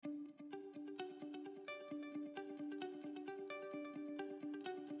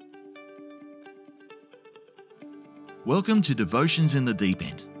Welcome to Devotions in the Deep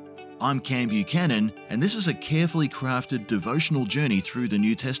End. I'm Cam Buchanan, and this is a carefully crafted devotional journey through the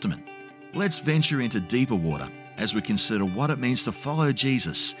New Testament. Let's venture into deeper water as we consider what it means to follow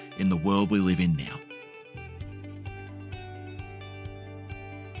Jesus in the world we live in now.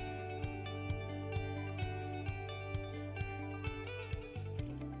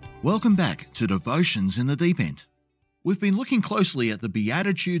 Welcome back to Devotions in the Deep End. We've been looking closely at the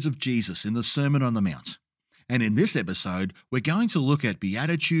Beatitudes of Jesus in the Sermon on the Mount. And in this episode, we're going to look at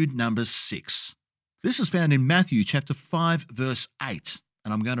Beatitude number 6. This is found in Matthew chapter 5, verse 8,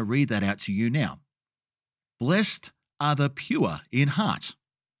 and I'm going to read that out to you now. Blessed are the pure in heart,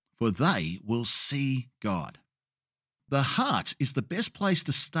 for they will see God. The heart is the best place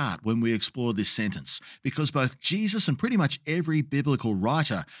to start when we explore this sentence, because both Jesus and pretty much every biblical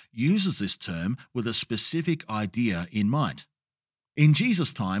writer uses this term with a specific idea in mind. In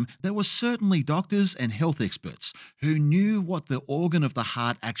Jesus' time, there were certainly doctors and health experts who knew what the organ of the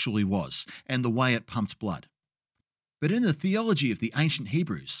heart actually was and the way it pumped blood. But in the theology of the ancient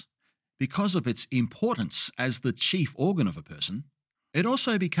Hebrews, because of its importance as the chief organ of a person, it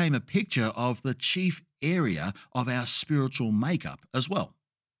also became a picture of the chief area of our spiritual makeup as well.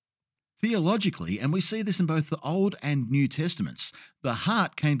 Theologically, and we see this in both the Old and New Testaments, the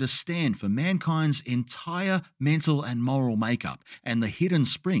heart came to stand for mankind's entire mental and moral makeup and the hidden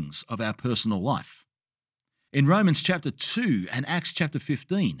springs of our personal life. In Romans chapter 2 and Acts chapter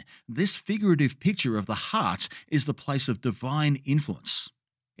 15, this figurative picture of the heart is the place of divine influence.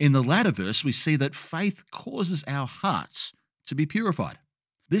 In the latter verse, we see that faith causes our hearts to be purified.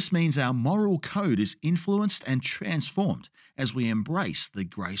 This means our moral code is influenced and transformed as we embrace the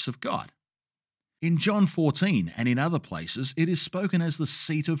grace of God. In John 14 and in other places, it is spoken as the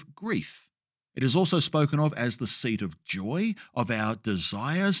seat of grief. It is also spoken of as the seat of joy, of our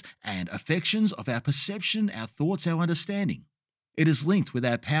desires and affections, of our perception, our thoughts, our understanding. It is linked with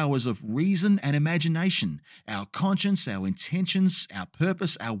our powers of reason and imagination, our conscience, our intentions, our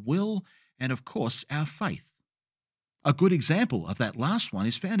purpose, our will, and of course, our faith. A good example of that last one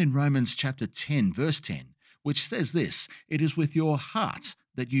is found in Romans chapter 10, verse 10, which says this: "It is with your heart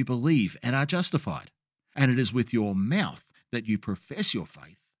that you believe and are justified, and it is with your mouth that you profess your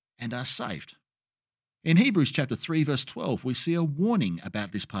faith and are saved." In Hebrews chapter 3, verse 12, we see a warning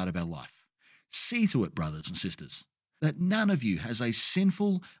about this part of our life. See to it, brothers and sisters, that none of you has a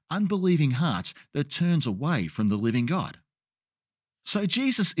sinful, unbelieving heart that turns away from the living God. So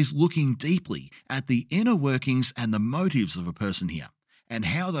Jesus is looking deeply at the inner workings and the motives of a person here, and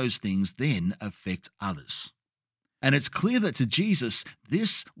how those things then affect others. And it's clear that to Jesus,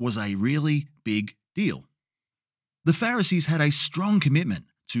 this was a really big deal. The Pharisees had a strong commitment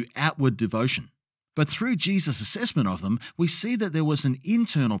to outward devotion, but through Jesus' assessment of them, we see that there was an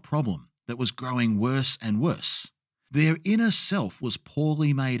internal problem that was growing worse and worse. Their inner self was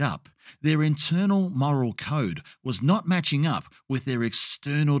poorly made up. Their internal moral code was not matching up with their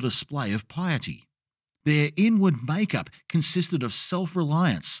external display of piety. Their inward makeup consisted of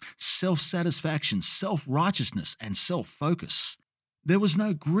self-reliance, self-satisfaction, self-righteousness, and self-focus. There was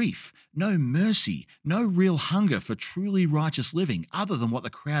no grief, no mercy, no real hunger for truly righteous living other than what the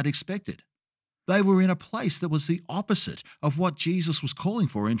crowd expected. They were in a place that was the opposite of what Jesus was calling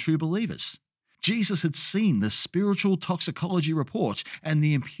for in true believers. Jesus had seen the spiritual toxicology report, and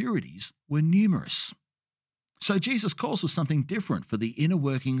the impurities were numerous. So Jesus calls for something different for the inner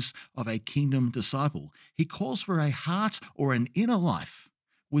workings of a kingdom disciple. He calls for a heart or an inner life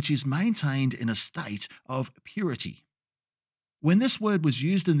which is maintained in a state of purity. When this word was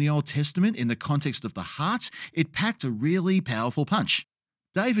used in the Old Testament in the context of the heart, it packed a really powerful punch.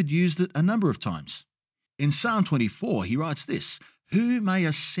 David used it a number of times. In Psalm 24, he writes this: "Who may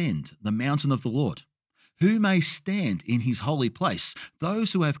ascend the mountain of the Lord? Who may stand in his holy place?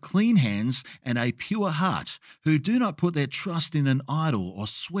 Those who have clean hands and a pure heart, who do not put their trust in an idol or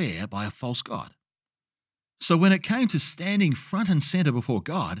swear by a false god." So when it came to standing front and center before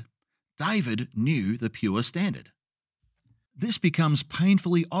God, David knew the pure standard. This becomes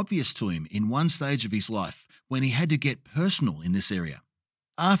painfully obvious to him in one stage of his life when he had to get personal in this area.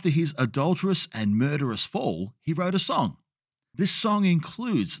 After his adulterous and murderous fall, he wrote a song. This song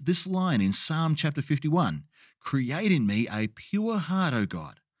includes this line in Psalm chapter 51, "Create in me a pure heart, O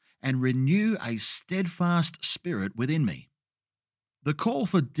God, and renew a steadfast spirit within me." The call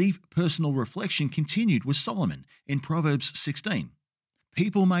for deep personal reflection continued with Solomon in Proverbs 16.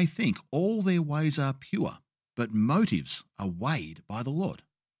 "People may think all their ways are pure, but motives are weighed by the Lord."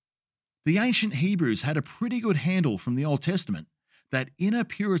 The ancient Hebrews had a pretty good handle from the Old Testament that inner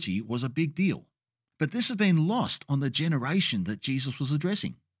purity was a big deal, but this had been lost on the generation that Jesus was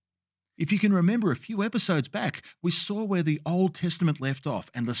addressing. If you can remember a few episodes back, we saw where the Old Testament left off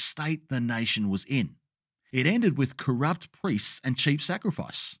and the state the nation was in. It ended with corrupt priests and cheap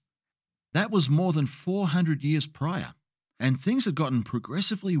sacrifice. That was more than 400 years prior, and things had gotten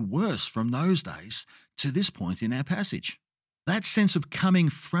progressively worse from those days to this point in our passage. That sense of coming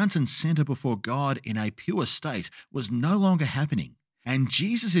front and centre before God in a pure state was no longer happening, and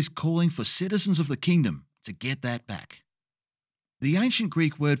Jesus is calling for citizens of the kingdom to get that back. The ancient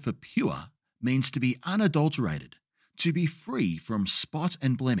Greek word for pure means to be unadulterated, to be free from spot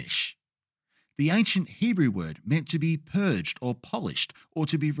and blemish. The ancient Hebrew word meant to be purged or polished or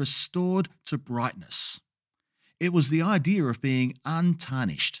to be restored to brightness. It was the idea of being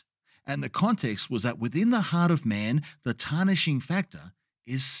untarnished, and the context was that within the heart of man, the tarnishing factor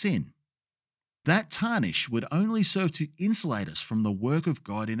is sin. That tarnish would only serve to insulate us from the work of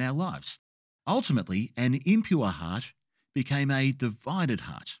God in our lives. Ultimately, an impure heart became a divided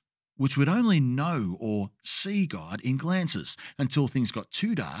heart, which would only know or see God in glances until things got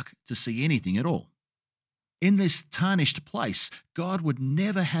too dark to see anything at all. In this tarnished place, God would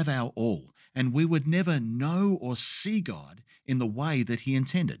never have our all, and we would never know or see God in the way that He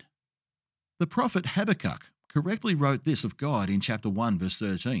intended. The prophet Habakkuk correctly wrote this of God in chapter 1, verse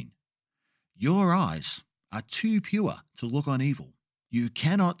 13. "Your eyes are too pure to look on evil. You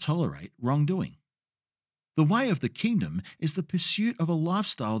cannot tolerate wrongdoing." The way of the kingdom is the pursuit of a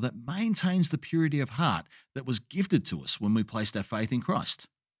lifestyle that maintains the purity of heart that was gifted to us when we placed our faith in Christ,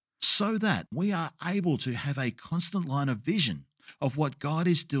 so that we are able to have a constant line of vision of what God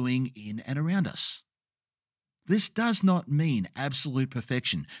is doing in and around us. This does not mean absolute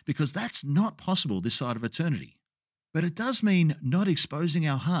perfection, because that's not possible this side of eternity. But it does mean not exposing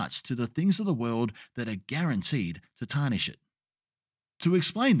our hearts to the things of the world that are guaranteed to tarnish it. To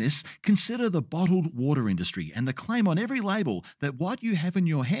explain this, consider the bottled water industry and the claim on every label that what you have in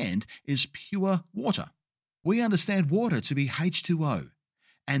your hand is pure water. We understand water to be H2O,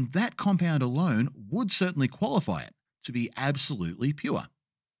 and that compound alone would certainly qualify it to be absolutely pure.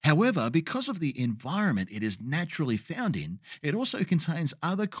 However, because of the environment it is naturally found in, it also contains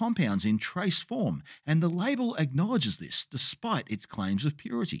other compounds in trace form, and the label acknowledges this despite its claims of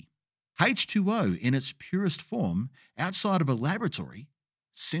purity. H2O in its purest form, outside of a laboratory,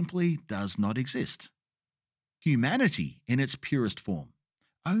 simply does not exist. Humanity in its purest form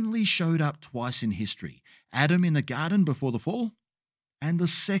only showed up twice in history: Adam in the garden before the fall, and the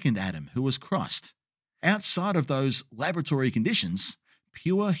second Adam, who was Christ. Outside of those laboratory conditions,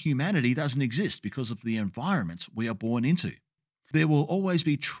 pure humanity doesn't exist because of the environment we are born into. There will always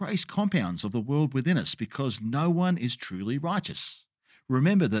be trace compounds of the world within us because no one is truly righteous.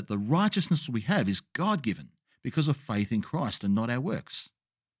 Remember that the righteousness we have is God-given because of faith in Christ and not our works.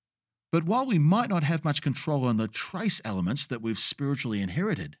 But while we might not have much control on the trace elements that we've spiritually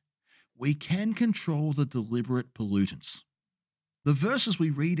inherited, we can control the deliberate pollutants. The verses we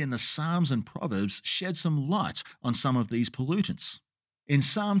read in the Psalms and Proverbs shed some light on some of these pollutants. In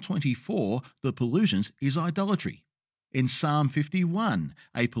Psalm 24, the pollutant is idolatry. In Psalm 51,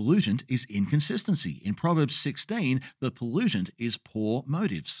 a pollutant is inconsistency. In Proverbs 16, the pollutant is poor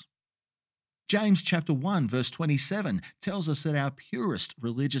motives. James chapter 1 verse 27 tells us that our purest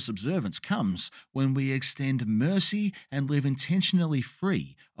religious observance comes when we extend mercy and live intentionally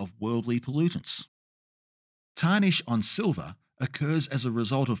free of worldly pollutants. Tarnish on silver occurs as a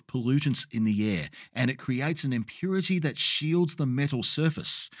result of pollutants in the air, and it creates an impurity that shields the metal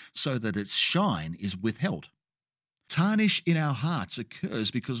surface so that its shine is withheld. Tarnish in our hearts occurs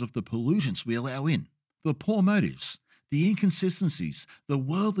because of the pollutants we allow in, the poor motives, the inconsistencies, the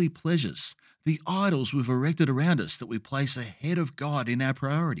worldly pleasures, the idols we've erected around us that we place ahead of God in our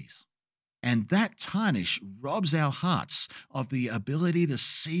priorities. And that tarnish robs our hearts of the ability to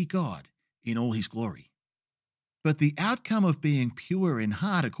see God in all His glory. But the outcome of being pure in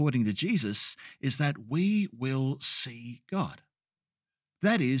heart, according to Jesus, is that we will see God.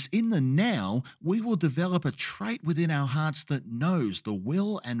 That is, in the now, we will develop a trait within our hearts that knows the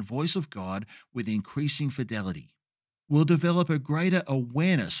will and voice of God with increasing fidelity. We'll develop a greater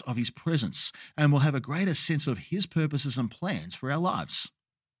awareness of His presence, and we'll have a greater sense of His purposes and plans for our lives.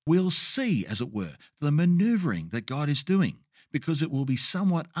 We'll see, as it were, the maneuvering that God is doing, because it will be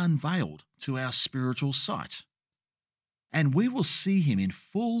somewhat unveiled to our spiritual sight. And we will see Him in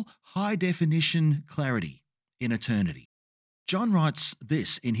full, high-definition clarity in eternity. John writes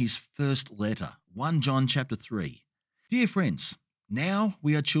this in his first letter, 1 John chapter 3. Dear friends, now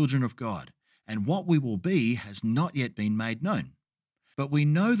we are children of God, and what we will be has not yet been made known. But we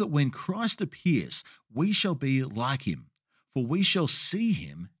know that when Christ appears, we shall be like Him, for we shall see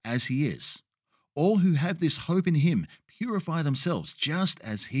Him as He is. All who have this hope in him purify themselves just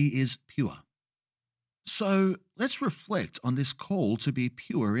as he is pure. So let's reflect on this call to be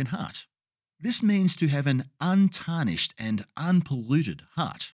pure in heart. This means to have an untarnished and unpolluted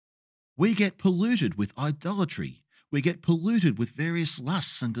heart. We get polluted with idolatry. We get polluted with various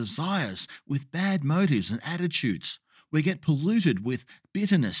lusts and desires, with bad motives and attitudes. We get polluted with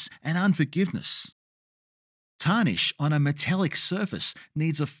bitterness and unforgiveness. Tarnish on a metallic surface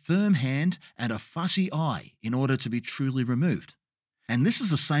needs a firm hand and a fussy eye in order to be truly removed. And this is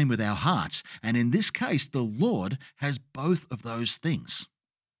the same with our hearts, and in this case, the Lord has both of those things.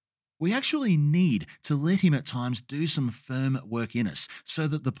 We actually need to let him at times do some firm work in us so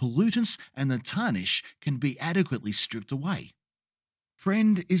that the pollutants and the tarnish can be adequately stripped away.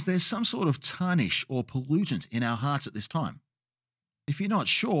 Friend, is there some sort of tarnish or pollutant in our hearts at this time? If you're not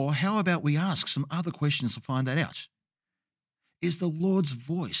sure, how about we ask some other questions to find that out? Is the Lord's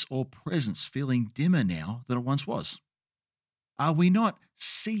voice or presence feeling dimmer now than it once was? Are we not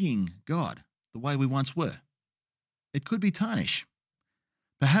seeing God the way we once were? It could be tarnish.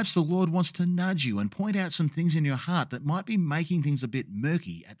 Perhaps the Lord wants to nudge you and point out some things in your heart that might be making things a bit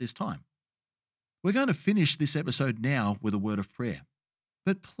murky at this time. We're going to finish this episode now with a word of prayer.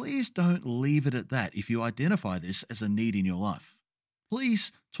 But please don't leave it at that if you identify this as a need in your life.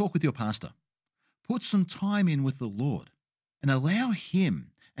 Please talk with your pastor. Put some time in with the Lord and allow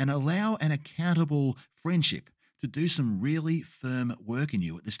him and allow an accountable friendship to do some really firm work in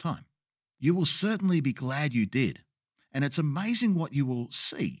you at this time. You will certainly be glad you did, and it's amazing what you will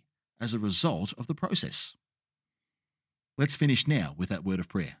see as a result of the process. Let's finish now with that word of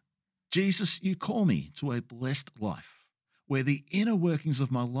prayer. Jesus, you call me to a blessed life, where the inner workings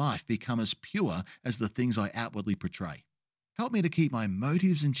of my life become as pure as the things I outwardly portray. Help me to keep my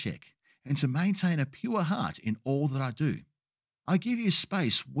motives in check and to maintain a pure heart in all that I do. I give you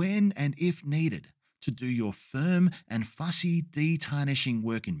space when and if needed to do your firm and fussy de-tarnishing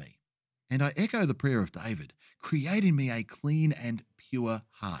work in me. And I echo the prayer of David, create in me a clean and pure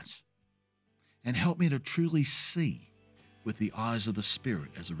heart. And help me to truly see with the eyes of the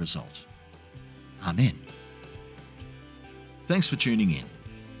Spirit as a result. Amen. Thanks for tuning in.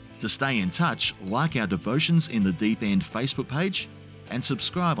 To stay in touch, like our Devotions in the Deep End Facebook page and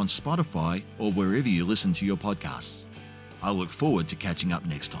subscribe on Spotify or wherever you listen to your podcasts. I look forward to catching up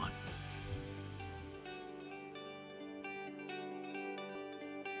next time.